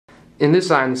In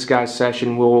this Eye in the Sky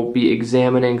session, we'll be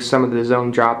examining some of the zone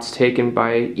drops taken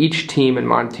by each team in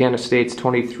Montana State's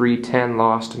 23-10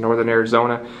 loss to Northern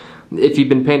Arizona. If you've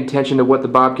been paying attention to what the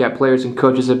Bobcat players and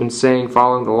coaches have been saying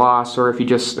following the loss, or if you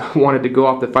just wanted to go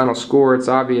off the final score, it's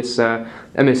obvious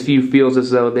MSU feels as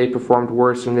though they performed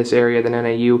worse in this area than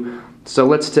NAU. So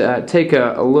let's take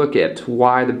a look at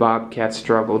why the Bobcats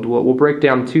struggled. We'll break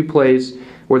down two plays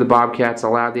where the Bobcats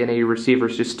allowed the NAU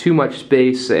receivers just too much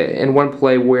space, and one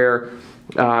play where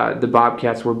the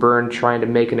Bobcats were burned trying to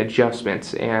make an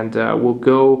adjustment. And we'll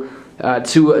go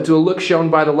to a look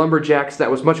shown by the Lumberjacks that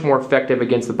was much more effective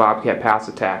against the Bobcat pass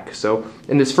attack. So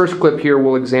in this first clip here,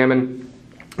 we'll examine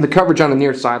the coverage on the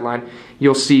near sideline.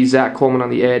 You'll see Zach Coleman on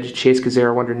the edge, Chase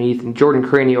Gazzaro underneath, and Jordan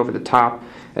Craney over the top.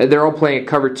 They're all playing a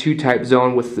cover 2 type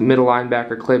zone with the middle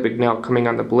linebacker Clay Bignell coming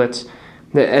on the blitz.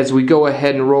 As we go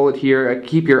ahead and roll it here,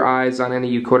 keep your eyes on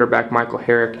NAU quarterback Michael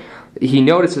Herrick. He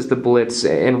notices the blitz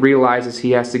and realizes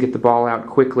he has to get the ball out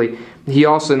quickly. He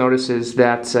also notices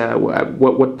that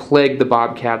what plagued the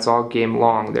Bobcats all game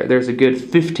long. There's a good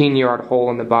 15-yard hole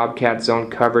in the Bobcat zone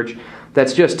coverage.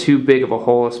 That's just too big of a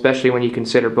hole, especially when you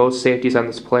consider both safeties on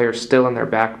this play are still in their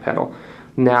back pedal.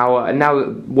 Now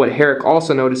what Herrick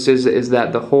also notices is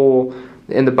that the hole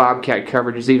in the Bobcat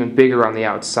coverage is even bigger on the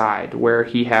outside, where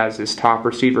he has his top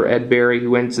receiver, Ed Berry,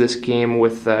 who ends this game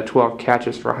with 12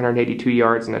 catches for 182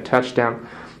 yards and a touchdown.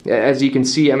 As you can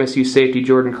see, MSU safety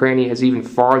Jordan Craney has even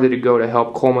farther to go to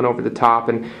help Coleman over the top,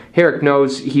 and Herrick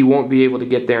knows he won't be able to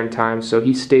get there in time, so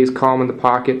he stays calm in the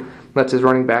pocket, lets his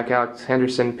running back Alex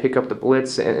Henderson pick up the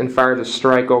blitz, and fires a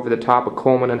strike over the top of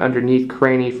Coleman and underneath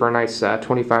Craney for a nice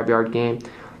 25-yard gain.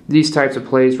 These types of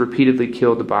plays repeatedly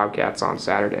killed the Bobcats on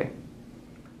Saturday.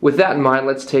 With that in mind,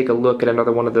 let's take a look at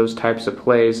another one of those types of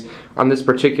plays. On this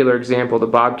particular example, the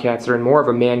Bobcats are in more of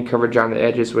a man coverage on the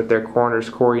edges with their corners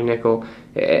Corey Nickel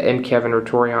and Kevin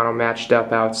Rotoriano matched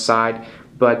up outside.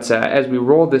 But as we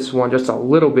roll this one just a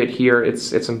little bit here,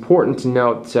 it's important to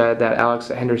note that Alex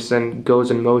Henderson goes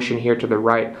in motion here to the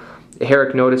right.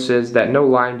 Herrick notices that no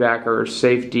linebacker or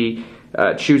safety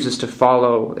chooses to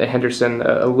follow Henderson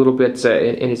a little bit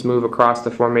in his move across the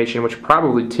formation, which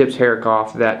probably tips Herrick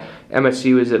off that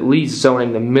MSU is at least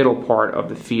zoning the middle part of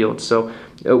the field. So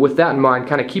with that in mind,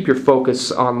 kind of keep your focus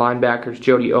on linebackers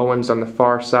Jody Owens on the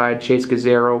far side, Chase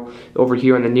Gazzaro over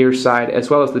here on the near side, as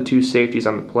well as the two safeties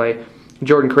on the play,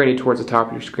 Jordan Craney towards the top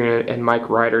of your screen and Mike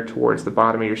Ryder towards the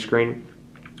bottom of your screen.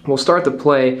 We'll start the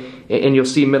play, and you'll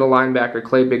see middle linebacker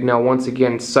Clay Bignell once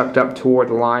again sucked up toward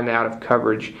the line out of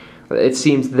coverage. It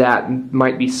seems that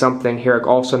might be something Herrick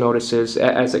also notices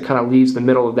as it kind of leaves the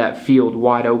middle of that field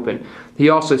wide open. He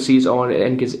also sees Owen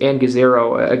and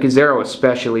Gazzaro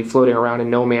especially, floating around in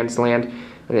no man's land.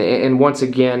 And once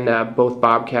again, both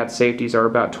Bobcat safeties are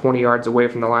about 20 yards away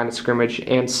from the line of scrimmage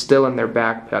and still in their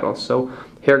back pedal. So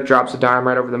Herrick drops a dime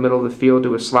right over the middle of the field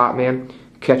to a slot man,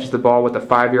 catches the ball with a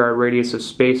 5-yard radius of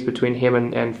space between him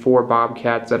and 4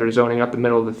 Bobcats that are zoning up the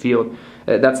middle of the field.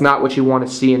 That's not what you want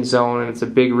to see in zone, and it's a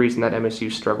big reason that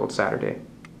MSU struggled Saturday.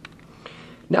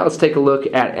 Now let's take a look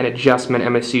at an adjustment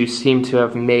MSU seemed to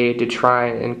have made to try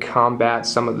and combat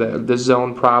some of the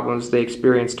zone problems they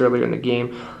experienced earlier in the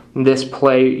game. In this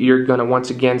play, you're going to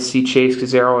once again see Chase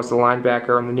Gazzaro as the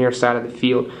linebacker on the near side of the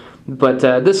field, but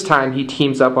this time he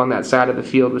teams up on that side of the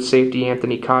field with safety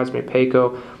Anthony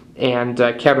Cosme-Peko and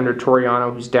Kevin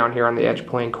Rotoriano, who's down here on the edge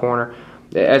playing corner.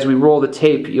 As we roll the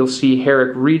tape, you'll see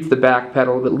Herrick reads the back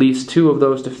pedal of at least 2 of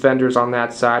those defenders on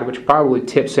that side, which probably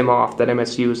tips him off that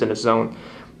MSU is in a zone.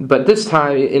 But this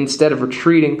time, instead of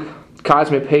retreating,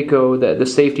 Cosme-Peko, the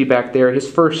safety back there, his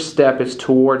first step is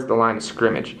towards the line of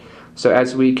scrimmage. So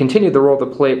as we continue to roll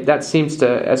the tape, that seems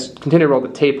to help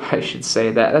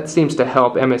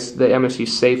the MSU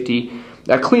safety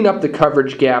clean up the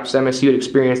coverage gaps MSU had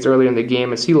experienced earlier in the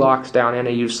game as he locks down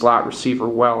NAU's slot receiver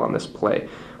well on this play.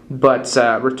 But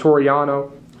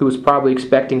Rotoriano, who was probably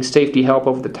expecting safety help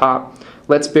over the top,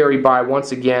 lets Berry by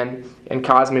once again, and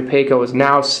Cosme-Peko is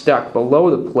now stuck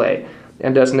below the play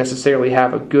and doesn't necessarily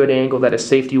have a good angle that a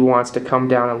safety wants to come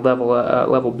down and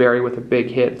level Berry with a big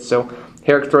hit. So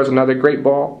Herrick throws another great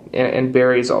ball, and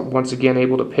Berry is once again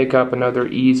able to pick up another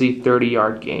easy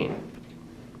 30-yard gain.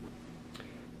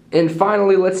 And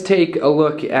finally, let's take a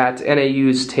look at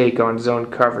NAU's take on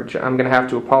zone coverage. I'm going to have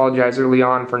to apologize early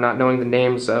on for not knowing the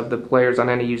names of the players on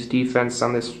NAU's defense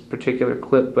on this particular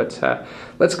clip, but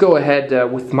let's go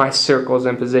ahead with my circles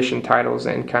and position titles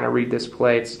and kind of read this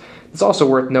play. It's also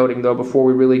worth noting, though, before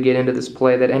we really get into this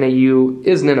play, that NAU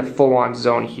isn't in a full-on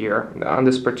zone here. On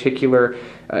this particular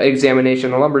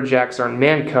examination, the Lumberjacks are in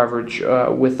man coverage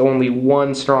with only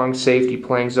one strong safety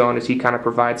playing zone as he kind of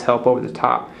provides help over the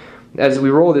top. As we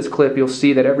roll this clip, you'll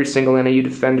see that every single NAU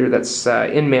defender that's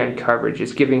in man coverage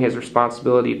is giving his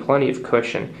responsibility plenty of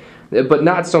cushion, but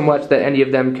not so much that any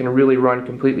of them can really run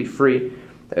completely free.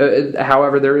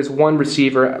 However, there is one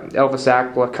receiver, Elvis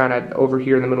Akpla, kind of over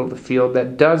here in the middle of the field,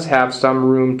 that does have some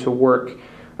room to work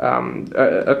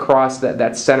across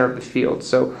that center of the field.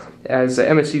 So as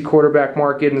MSU quarterback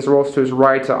Mark Giddens rolls to his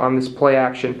right on this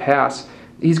play-action pass,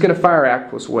 he's going to fire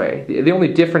Akpla's way. The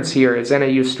only difference here is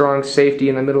NAU's strong safety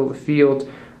in the middle of the field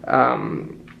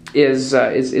is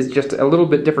just a little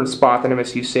bit different spot than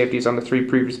MSU safeties on the three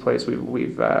previous plays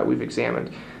we've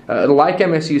examined. Like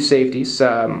MSU safeties,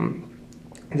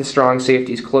 the strong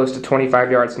safety is close to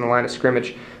 25 yards from the line of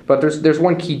scrimmage, but there's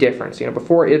one key difference.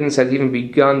 Before Giddens has even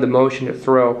begun the motion to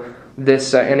throw,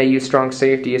 this NAU strong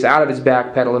safety is out of his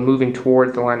back pedal and moving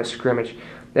towards the line of scrimmage,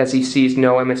 as he sees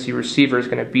no MSU receiver is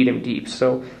going to beat him deep.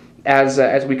 So as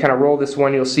we kind of roll this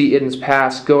one, you'll see Giddens'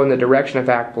 pass go in the direction of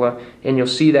Akpla, and you'll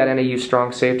see that NAU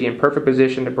strong safety in perfect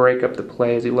position to break up the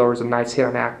play as he lowers a nice hit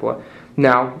on Akpla.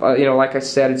 Now, like I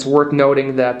said, it's worth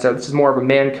noting that this is more of a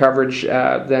man coverage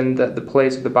than the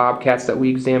plays of the Bobcats that we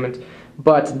examined,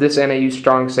 but this NAU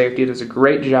strong safety does a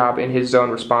great job in his zone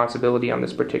responsibility on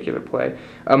this particular play,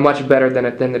 much better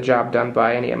than the job done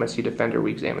by any MSU defender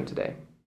we examined today.